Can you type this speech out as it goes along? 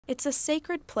It's a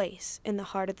sacred place in the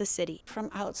heart of the city. From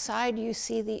outside, you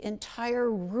see the entire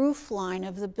roof line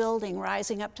of the building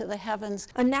rising up to the heavens.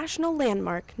 A national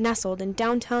landmark nestled in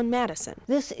downtown Madison.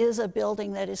 This is a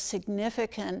building that is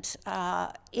significant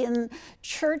in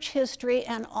church history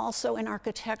and also in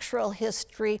architectural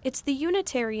history. It's the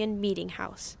Unitarian Meeting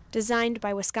House, designed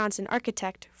by Wisconsin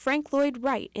architect Frank Lloyd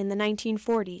Wright in the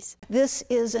 1940s. This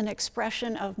is an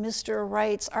expression of Mr.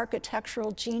 Wright's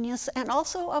architectural genius and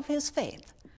also of his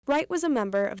faith. Wright was a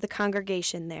member of the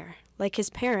congregation there, like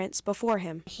his parents before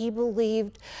him. He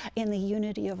believed in the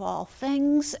unity of all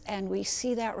things, and we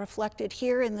see that reflected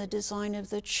here in the design of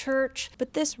the church.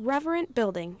 But this reverent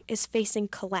building is facing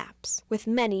collapse, with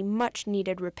many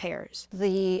much-needed repairs.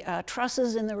 The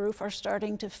trusses in the roof are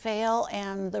starting to fail,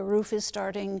 and the roof is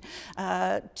starting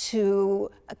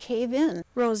to cave in.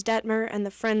 Rose Detmer and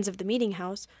the Friends of the Meeting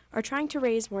House are trying to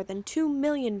raise more than $2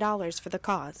 million for the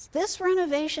cause. This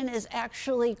renovation is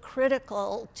actually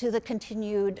critical to the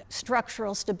continued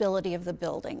structural stability of the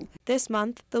building. This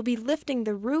month, they'll be lifting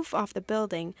the roof off the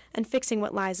building and fixing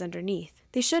what lies underneath.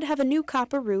 They should have a new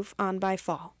copper roof on by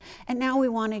fall. And now we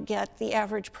want to get the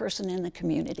average person in the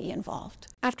community involved.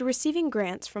 After receiving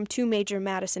grants from 2 major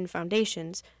Madison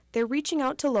foundations, they're reaching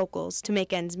out to locals to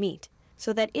make ends meet,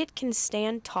 so that it can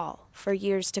stand tall for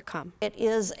years to come. It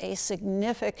is a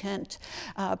significant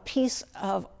piece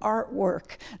of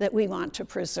artwork that we want to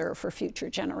preserve for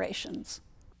future generations.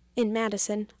 In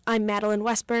Madison, I'm Madeline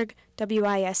Westberg,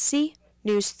 WISC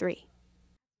News 3.